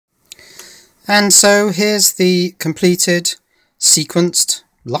And so here's the completed sequenced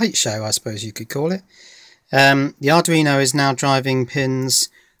light show, I suppose you could call it. The Arduino is now driving pins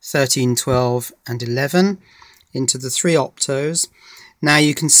 13, 12 and 11 into the 3 optos. Now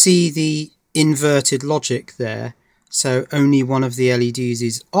you can see the inverted logic there, so only one of the LEDs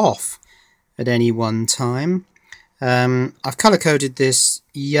is off at any one time. I've colour coded this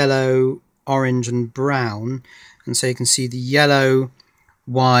yellow, orange and brown, and so you can see the yellow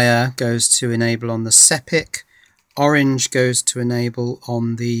wire goes to enable on the SEPIC, orange goes to enable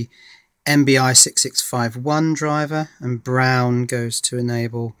on the MBI 6651 driver, and brown goes to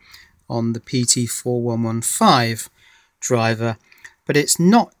enable on the PT4115 driver. But it's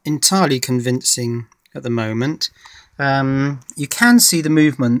not entirely convincing at the moment. You can see the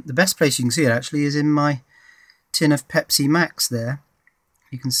movement. The best place you can see it actually is in my tin of Pepsi Max there.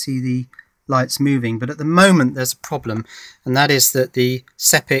 You can see the lights moving, but at the moment there's a problem, and that is that the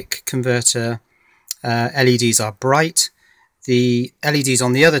SEPIC converter LEDs are bright. The LEDs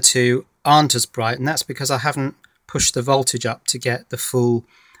on the other two aren't as bright, and that's because I haven't pushed the voltage up to get the full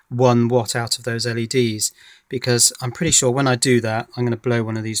 1 watt out of those LEDs, because I'm pretty sure when I do that I'm going to blow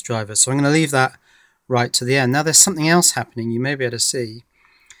one of these drivers. So I'm going to leave that right to the end. Now there's something else happening you may be able to see.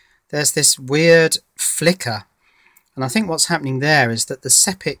 There's this weird flicker, and I think what's happening there is that the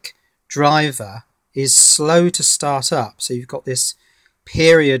SEPIC driver is slow to start up, so you've got this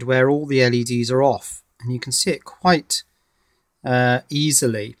period where all the LEDs are off, and you can see it quite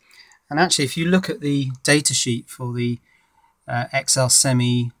easily. And actually, if you look at the datasheet for the XL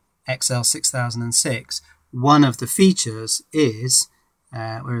Semi XL 6006, one of the features is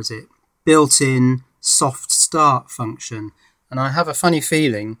where is it? Built-in soft start function. And I have a funny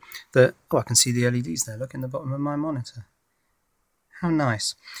feeling that, oh, I can see the LEDs there, look in the bottom of my monitor. How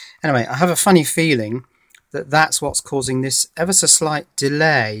nice. Anyway, I have a funny feeling that that's what's causing this ever so slight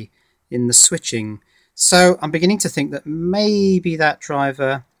delay in the switching. So I'm beginning to think that maybe that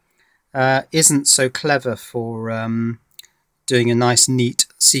driver isn't so clever for doing a nice neat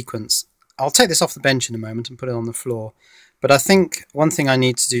sequence. I'll take this off the bench in a moment and put it on the floor. But I think one thing I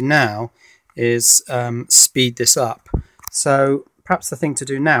need to do now is speed this up. So perhaps the thing to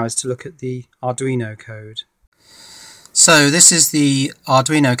do now is to look at the Arduino code. So this is the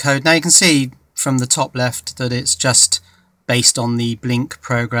Arduino code. Now you can see from the top left that it's just based on the Blink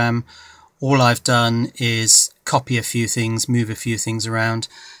program. All I've done is copy a few things, move a few things around.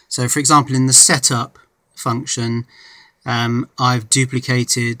 So for example, in the setup function, I've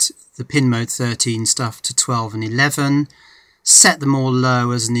duplicated the pin mode 13 stuff to 12 and 11, set them all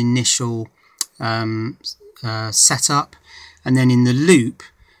low as an initial setup, and then in the loop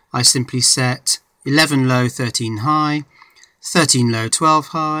I simply set 11 low, 13 high, 13 low, 12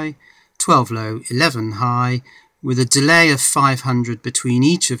 high, 12 low, 11 high, with a delay of 500 between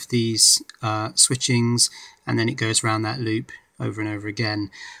each of these switchings, and then it goes around that loop over and over again.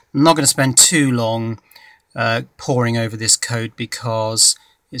 I'm not going to spend too long poring over this code because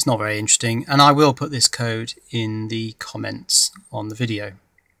it's not very interesting, and I will put this code in the comments on the video.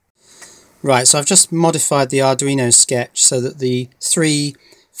 Right, so I've just modified the Arduino sketch so that the 3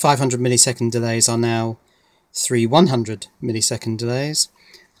 500 millisecond delays are now 3 100 millisecond delays.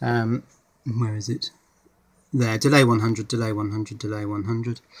 Where is it? There, delay 100, delay 100, delay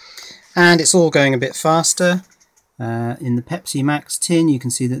 100. And it's all going a bit faster. In the Pepsi Max tin you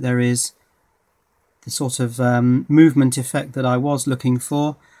can see that there is the sort of movement effect that I was looking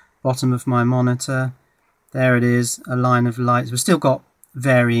for. Bottom of my monitor, there it is, a line of lights. We've still got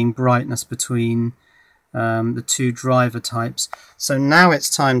varying brightness between the two driver types. So now it's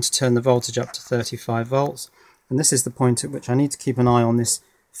time to turn the voltage up to 35 volts, and this is the point at which I need to keep an eye on this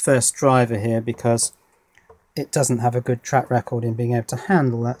first driver here, because it doesn't have a good track record in being able to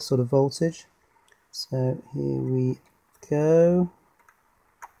handle that sort of voltage. So here we go.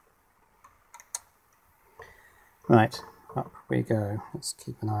 Right, up we go. Let's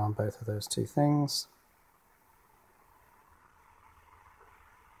keep an eye on both of those two things.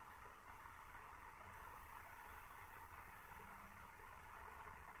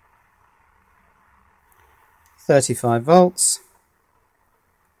 $35 volts.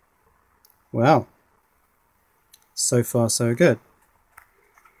 Well, so far so good.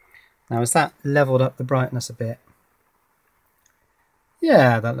 Now has that leveled up the brightness a bit?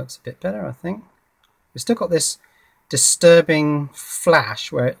 Yeah, that looks a bit better, I think. We've still got this disturbing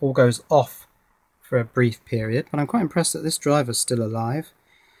flash where it all goes off for a brief period, but I'm quite impressed that this driver's still alive.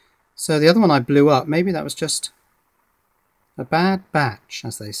 So the other one I blew up, maybe that was just a bad batch,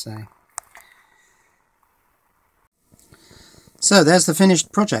 as they say. So there's the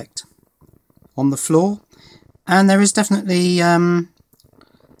finished project on the floor, and there is definitely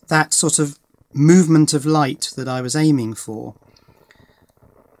that sort of movement of light that I was aiming for.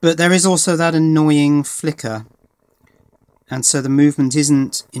 But there is also that annoying flicker, and so the movement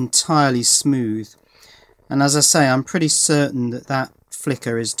isn't entirely smooth. And as I say, I'm pretty certain that that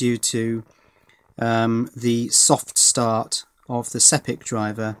flicker is due to the soft start of the SEPIC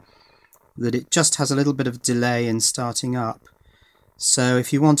driver, that it just has a little bit of delay in starting up. So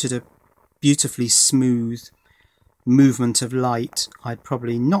if you wanted a beautifully smooth movement of light, I'd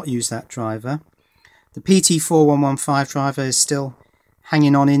probably not use that driver. The PT4115 driver is still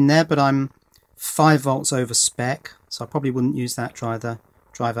hanging on in there, but I'm 5 volts over spec, so I probably wouldn't use that driver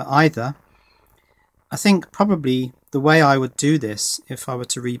either. I think probably the way I would do this if I were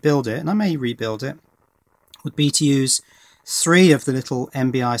to rebuild it, and I may rebuild it, would be to use 3 of the little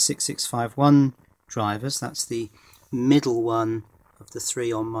MBI 6651 drivers. That's the middle one of the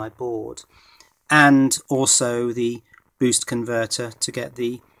 3 on my board, and also the boost converter to get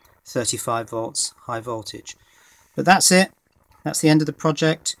the 35 volts high voltage. But that's it. That's the end of the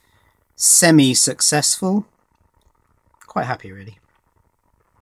project. Semi-successful. Quite happy, really.